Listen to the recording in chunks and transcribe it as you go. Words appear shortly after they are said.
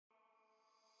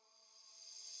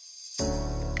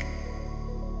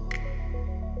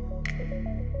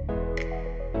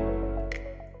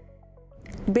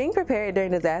Being prepared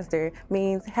during disaster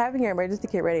means having your emergency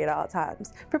kit ready at all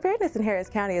times. Preparedness in Harris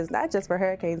County is not just for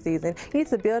hurricane season. You need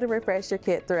to build and refresh your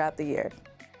kit throughout the year.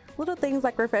 Little things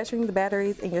like refreshing the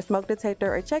batteries in your smoke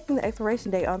detector or checking the expiration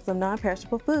date on some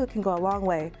non-perishable food can go a long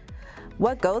way.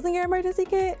 What goes in your emergency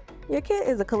kit? Your kit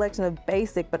is a collection of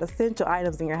basic but essential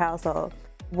items in your household.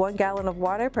 1 gallon of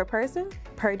water per person,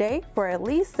 per day, for at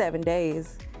least 7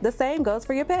 days. The same goes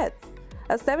for your pets.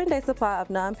 A 7-day supply of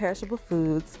non-perishable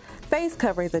foods, face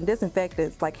coverings and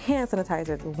disinfectants like hand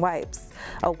sanitizers and wipes,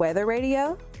 a weather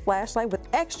radio, flashlight with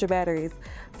extra batteries,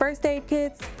 first aid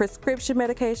kits, prescription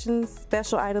medications,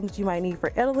 special items you might need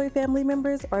for elderly family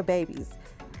members or babies,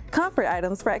 comfort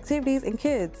items for activities and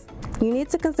kids. You need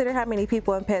to consider how many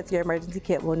people and pets your emergency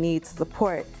kit will need to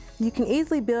support. You can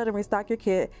easily build and restock your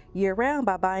kit year-round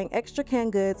by buying extra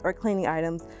canned goods or cleaning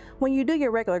items when you do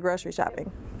your regular grocery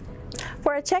shopping.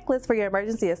 For a checklist for your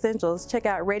emergency essentials, check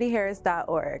out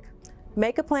readyharris.org.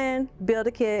 Make a plan, build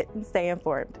a kit, and stay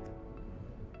informed.